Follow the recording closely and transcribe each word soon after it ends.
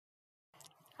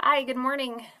Hi, good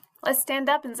morning. Let's stand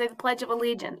up and say the Pledge of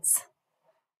Allegiance.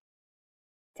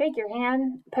 Take your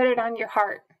hand, put it on your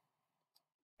heart.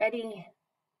 Ready?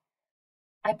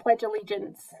 I pledge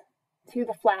allegiance to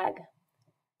the flag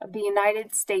of the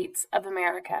United States of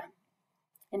America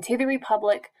and to the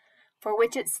republic for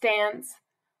which it stands,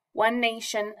 one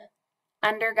nation,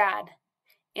 under God,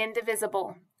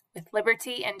 indivisible, with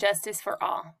liberty and justice for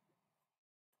all.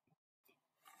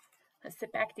 Let's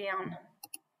sit back down.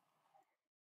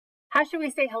 How should we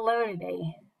say hello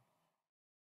today?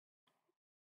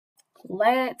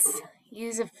 Let's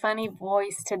use a funny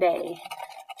voice today.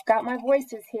 I've got my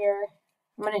voices here.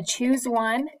 I'm going to choose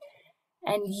one,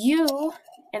 and you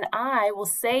and I will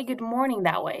say good morning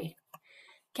that way.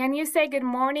 Can you say good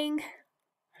morning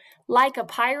like a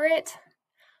pirate?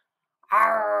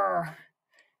 Arr!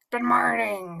 Good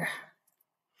morning.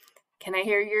 Can I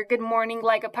hear your good morning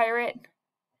like a pirate?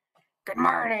 Good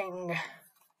morning.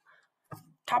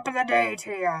 Top of the day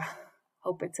to ya.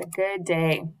 Hope it's a good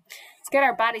day. Let's get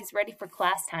our bodies ready for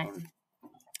class time.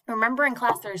 Remember, in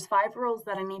class there's 5 rules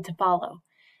that I need to follow.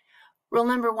 Rule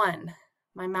number 1,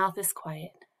 my mouth is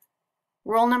quiet.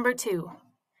 Rule number 2,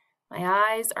 my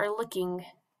eyes are looking.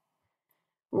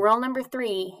 Rule number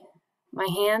 3, my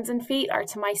hands and feet are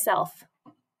to myself.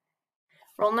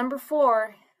 Rule number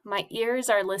 4, my ears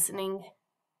are listening.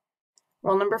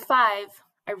 Rule number 5,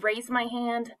 I raise my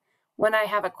hand when I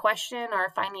have a question or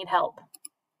if I need help.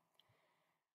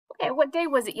 Okay, what day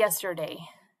was it yesterday?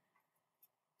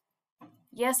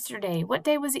 What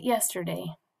day was it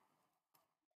yesterday?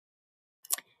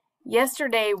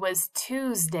 Yesterday was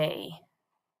Tuesday.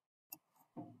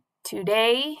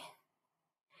 Today,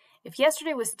 if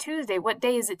yesterday was Tuesday, what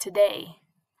day is it today?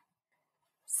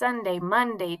 Sunday,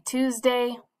 Monday,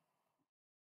 Tuesday,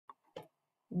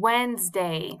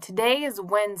 Wednesday. Today is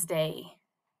Wednesday.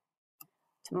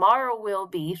 Tomorrow will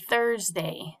be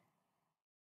Thursday.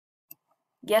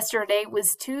 Yesterday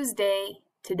was Tuesday.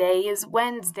 Today is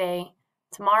Wednesday.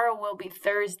 Tomorrow will be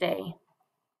Thursday.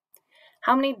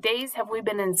 How many days have we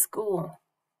been in school?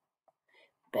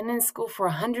 Been in school for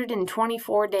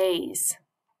 124 days.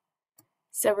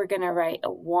 So we're going to write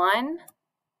a 1,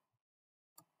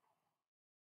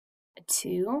 a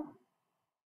 2,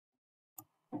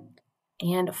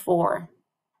 and a 4.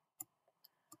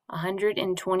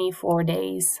 124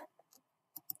 days.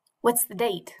 What's the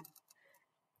date?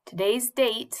 Today's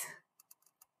date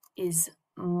is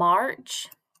March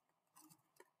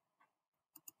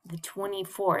the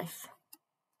 24th.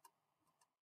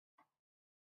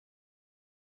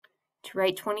 To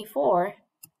write 24,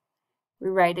 we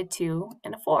write a 2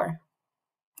 and a 4.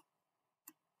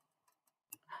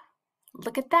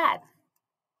 Look at that.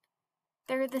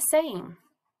 They're the same.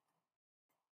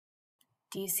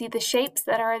 Do you see the shapes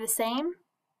that are the same?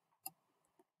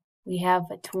 We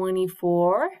have a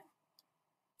 24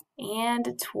 and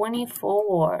a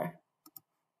 24.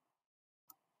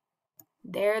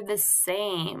 They're the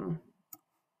same.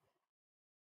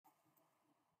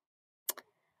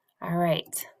 All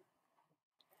right.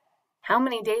 How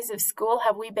many days of school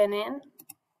have we been in?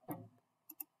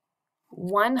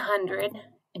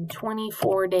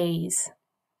 124 days.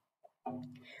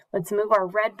 Let's move our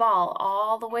red ball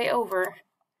all the way over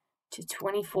to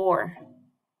 24.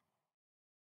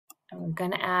 And we're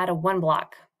going to add a 1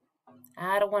 block.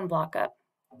 Add a 1 block up.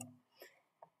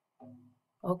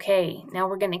 Okay, now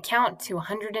we're going to count to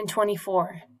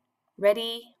 124.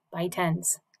 Ready? By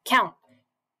tens. Count.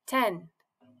 10,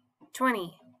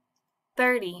 20,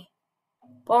 30,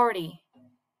 40,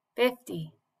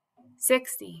 50,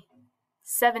 60,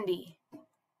 70,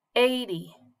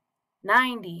 80,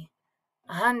 90,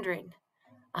 100,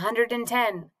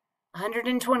 110,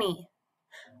 120,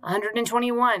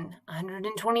 121,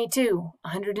 122,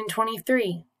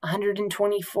 123,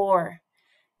 124.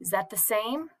 Is that the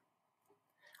same?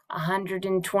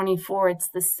 124, it's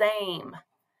the same.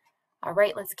 All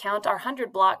right, let's count our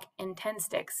 100 block in 10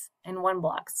 sticks and 1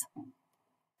 blocks.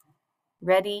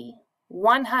 Ready?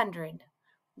 100,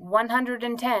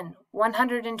 110,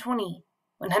 120,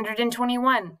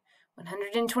 121,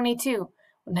 122,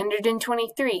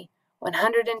 123,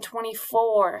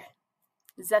 124.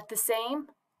 Is that the same?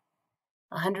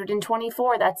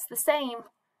 124, that's the same.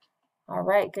 All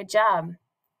right, good job.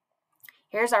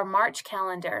 Here's our March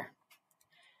calendar.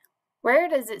 Where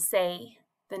does it say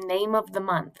the name of the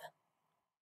month?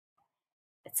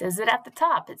 It says it at the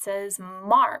top. It says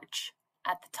March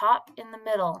at the top in the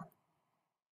middle.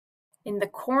 In the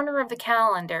corner of the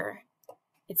calendar,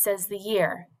 it says the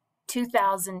year,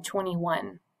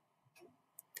 2021.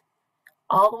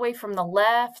 All the way from the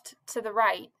left to the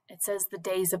right, it says the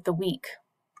days of the week.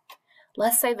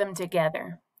 Let's say them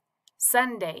together.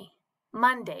 Sunday,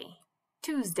 Monday,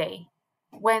 Tuesday,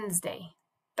 Wednesday,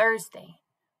 Thursday,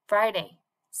 Friday,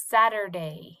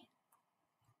 Saturday.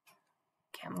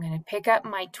 Okay, I'm going to pick up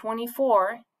my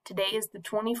 24. Today is the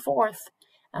 24th.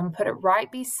 And put it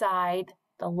right beside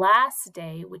the last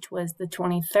day, which was the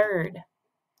 23rd.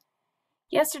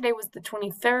 Yesterday was the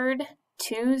 23rd,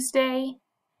 Tuesday.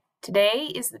 Today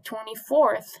is the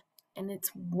 24th, and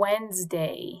it's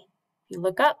Wednesday. If you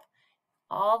look up,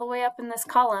 all the way up in this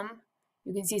column,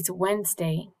 you can see it's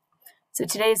Wednesday. So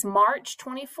today is March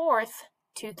 24th,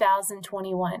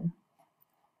 2021.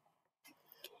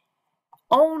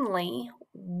 Only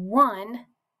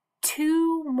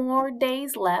 2 more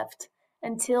days left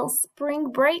until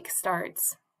spring break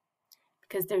starts,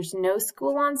 because there's no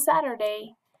school on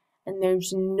Saturday and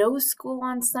there's no school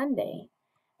on Sunday.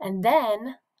 And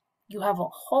then you have a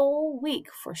whole week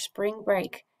for spring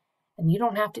break, and you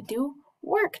don't have to do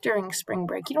work during spring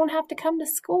break. You don't have to come to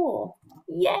school.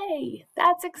 Yay!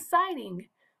 That's exciting.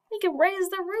 We can raise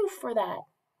the roof for that.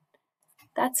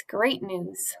 That's great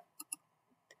news.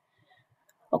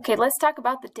 Okay, let's talk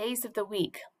about the days of the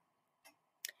week.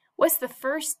 What's the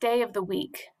first day of the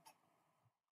week?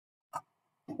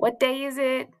 What day is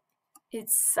it?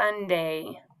 It's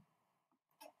Sunday.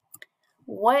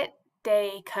 What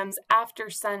day comes after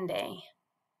Sunday?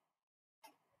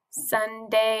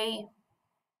 Sunday,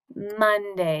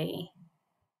 Monday.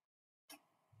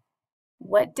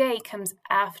 What day comes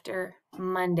after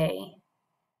Monday?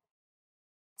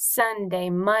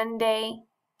 Sunday, Monday,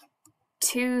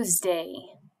 Tuesday.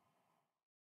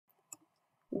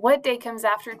 What day comes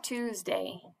after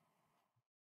Tuesday?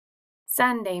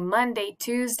 Sunday, Monday,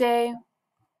 Tuesday,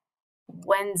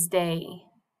 Wednesday.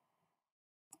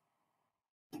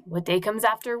 What day comes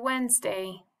after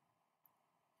Wednesday?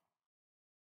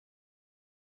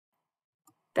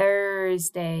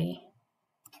 Thursday.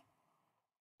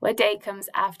 What day comes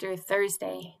after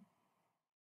Thursday?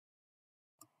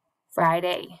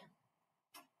 Friday.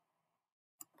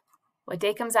 What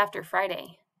day comes after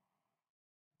Friday?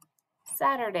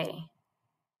 Saturday.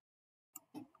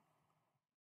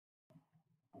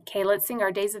 Okay, let's sing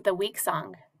our Days of the Week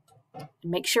song.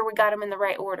 Make sure we got them in the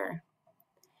right order.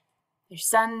 There's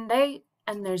Sunday,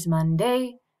 and there's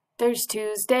Monday. There's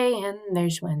Tuesday, and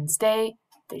there's Wednesday.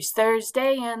 There's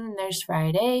Thursday, and there's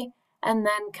Friday. And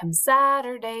then comes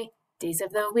Saturday. Days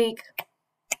of the week.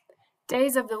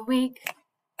 Days of the week.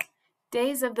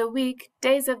 Days of the week.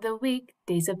 Days of the week.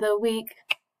 Days of the week.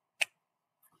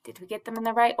 Did we get them in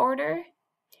the right order?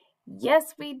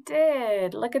 Yes, we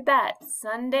did. Look at that.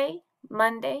 Sunday,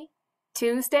 Monday,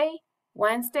 Tuesday,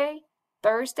 Wednesday,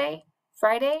 Thursday,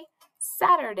 Friday,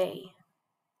 Saturday.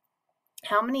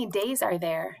 How many days are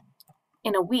there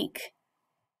in a week?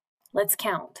 Let's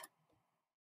count.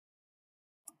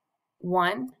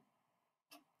 1,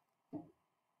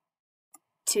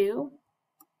 2,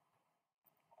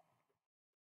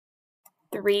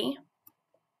 3,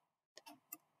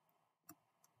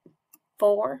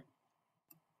 4,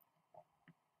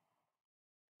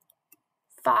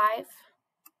 5,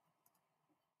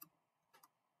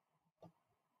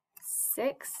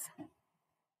 6,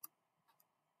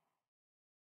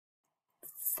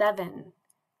 7.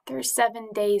 There's 7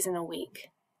 days in a week.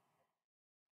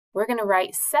 We're going to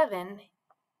write 7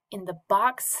 in the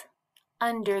box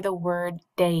under the word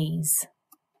days.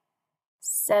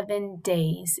 7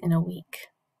 days in a week.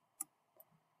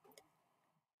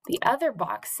 The other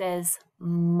box says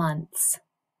months.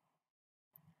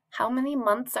 How many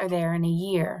months are there in a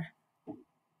year?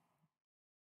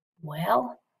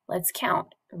 Well, let's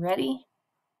count. Ready?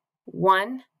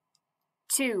 1,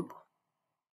 2,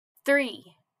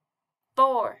 3,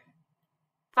 4,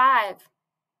 5,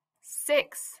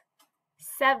 6,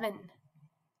 7,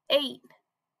 8,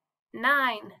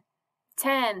 9,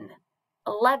 10,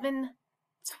 11,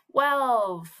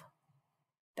 12.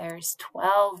 There's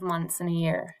 12 months in a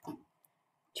year.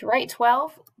 To write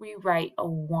 12, we write a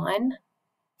 1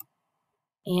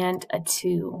 and a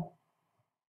 2.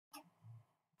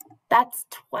 That's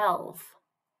 12.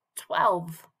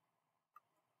 12.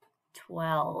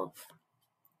 12.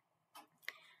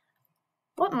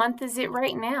 What month is it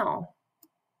right now?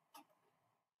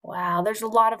 Wow, there's a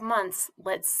lot of months.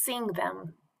 Let's sing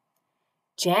them.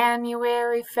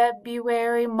 January,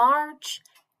 February, March,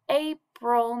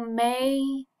 April,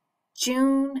 May,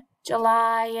 June,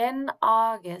 July, and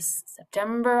August,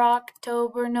 September,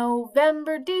 October,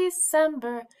 November,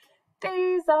 December.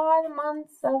 These are the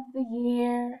months of the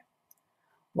year.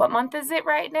 What month is it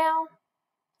right now?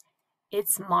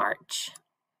 It's March.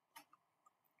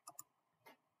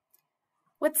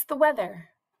 What's the weather?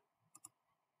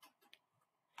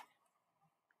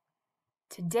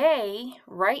 Today,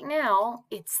 right now,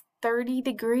 it's 30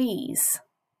 degrees.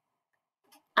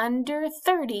 Under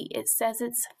 30, it says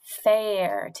it's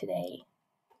fair today.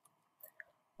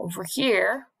 Over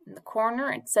here in the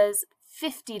corner, it says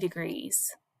 50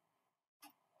 degrees.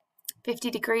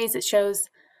 50 degrees, it shows,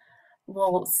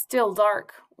 well, it's still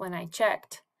dark when I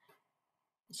checked.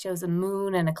 It shows a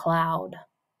moon and a cloud.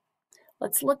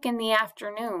 Let's look in the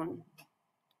afternoon.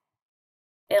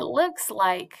 It looks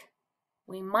like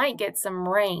we might get some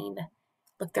rain.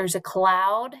 Look, there's a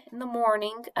cloud in the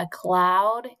morning, a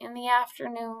cloud in the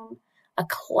afternoon, a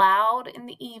cloud in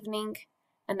the evening,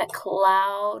 and a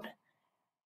cloud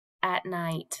at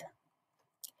night.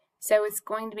 So it's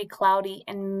going to be cloudy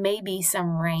and maybe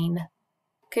some rain.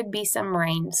 Could be some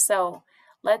rain. So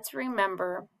let's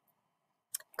remember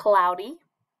cloudy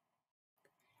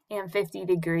and 50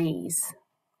 degrees.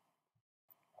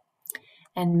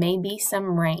 And maybe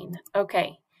some rain.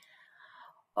 Okay.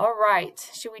 All right.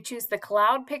 Should we choose the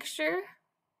cloud picture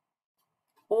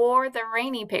or the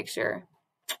rainy picture?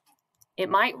 It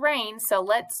might rain, so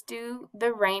let's do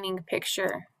the raining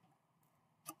picture.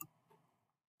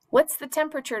 What's the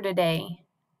temperature today?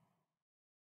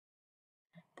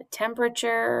 The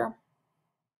temperature.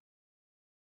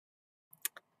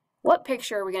 What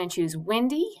picture are we going to choose?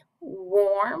 Windy,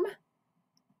 warm,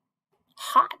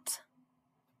 hot,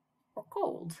 or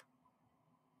cold?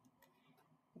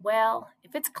 Well,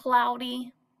 if it's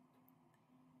cloudy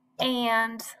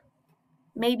and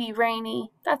maybe rainy,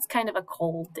 that's kind of a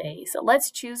cold day. So let's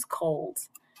choose cold.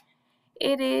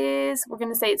 It is, we're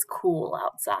going to say it's cool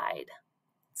outside.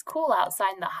 It's cool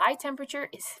outside and the high temperature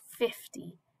is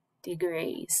 50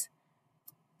 degrees.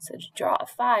 So to draw a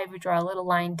 5, we draw a little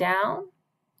line down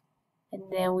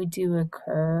and then we do a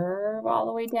curve all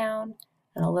the way down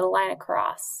and a little line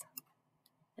across.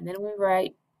 And then we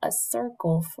write a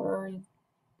circle for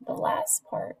the last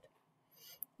part.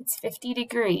 It's 50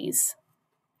 degrees.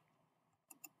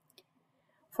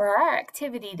 For our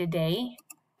activity today,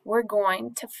 we're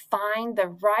going to find the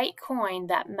right coin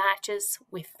that matches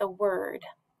with the word.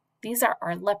 These are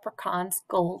our Leprechaun's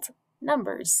gold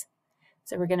numbers.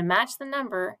 So we're going to match the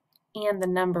number and the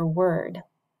number word.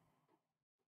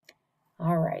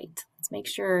 All right, let's make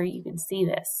sure you can see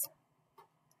this.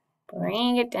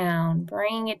 Bring it down,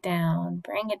 bring it down,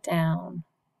 bring it down.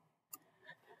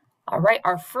 All right,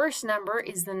 our first number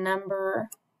is the number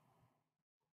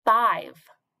 5.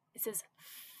 It says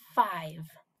 5.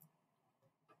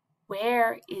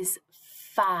 Where is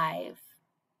 5?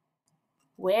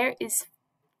 Where is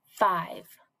 5?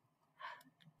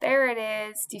 There it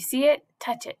is. Do you see it?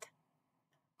 Touch it.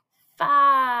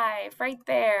 5, right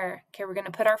there. Okay, we're going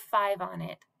to put our 5 on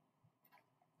it.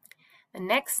 The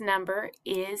next number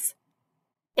is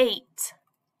 8.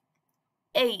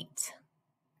 8.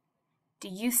 Do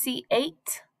you see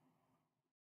 8?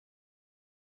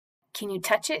 Can you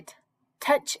touch it?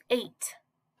 Touch 8.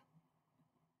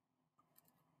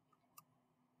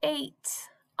 8.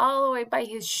 All the way by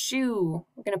his shoe.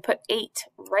 We're going to put 8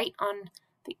 right on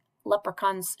the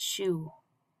leprechaun's shoe.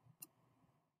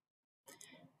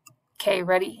 Okay,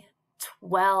 ready?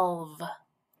 12.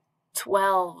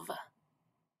 12.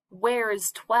 Where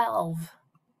is 12?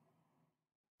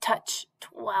 Touch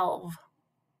 12.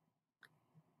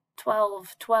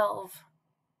 12, 12.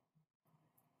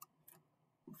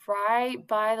 Right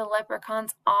by the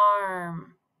leprechaun's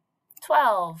arm.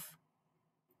 12.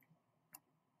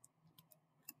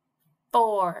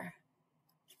 4.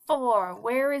 4.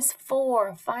 Where is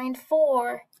 4? Find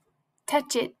 4.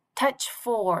 Touch it. Touch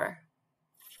 4.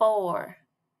 4.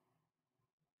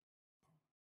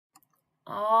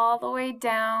 All the way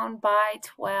down by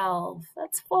 12.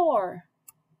 That's 4.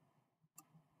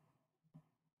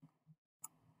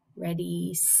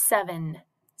 Ready? 7.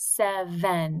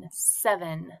 7.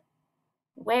 7.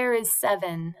 Where is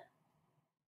 7?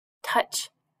 Touch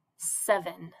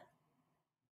 7.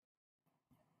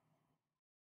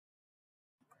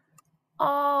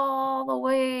 All the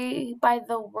way by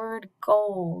the word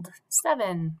gold.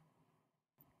 7.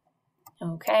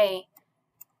 Okay.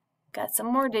 Got some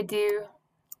more to do.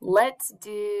 Let's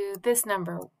do this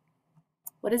number.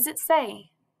 What does it say?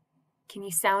 Can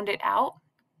you sound it out?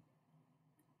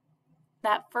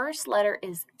 That first letter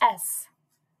is S.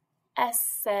 S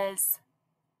says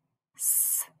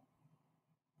S.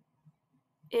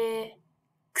 I,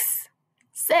 X.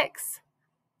 6.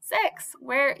 6.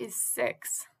 Where is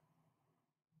 6?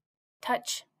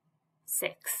 Touch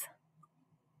 6.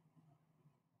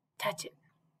 Touch it.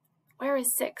 Where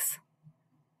is 6?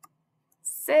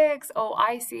 6. Oh,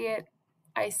 I see it.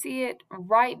 I see it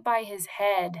right by his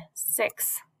head.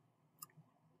 6.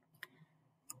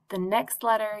 The next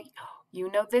letter, you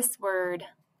know this word.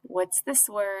 What's this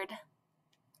word?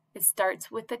 It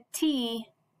starts with a T.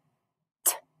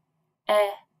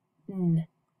 T-e-n.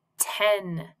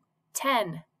 10.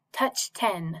 10. Touch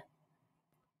 10.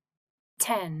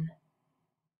 10.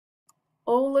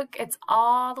 Oh, look, it's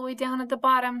all the way down at the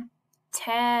bottom.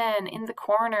 10 in the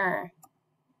corner.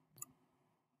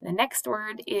 The next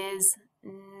word is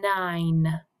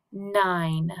 9.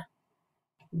 9.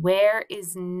 Where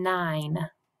is 9?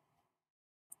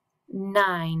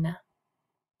 9.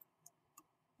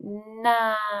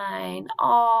 9.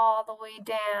 All the way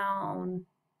down.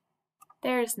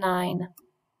 There's 9.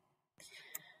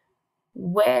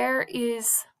 Where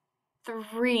is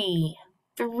 3?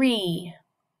 3.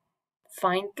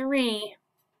 Find 3.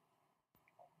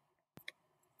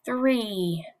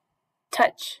 3.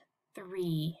 Touch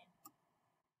 3.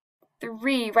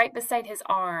 3 right beside his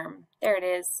arm. There it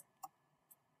is.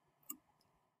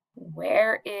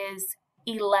 Where is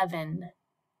 11?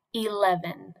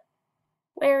 11.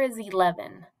 Where is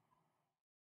 11?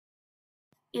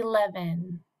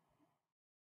 11.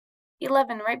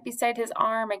 11 right beside his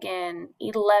arm again.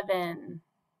 11.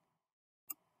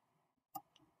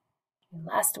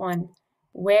 Last one.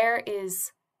 Where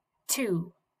is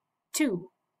 2?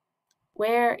 2.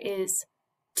 Where is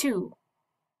 2?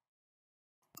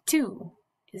 2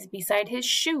 is beside his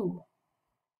shoe.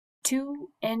 2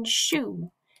 and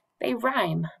shoe. They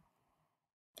rhyme.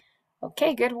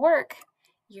 Okay, good work.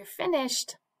 You're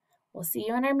finished. We'll see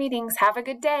you in our meetings. Have a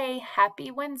good day.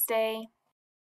 Happy Wednesday.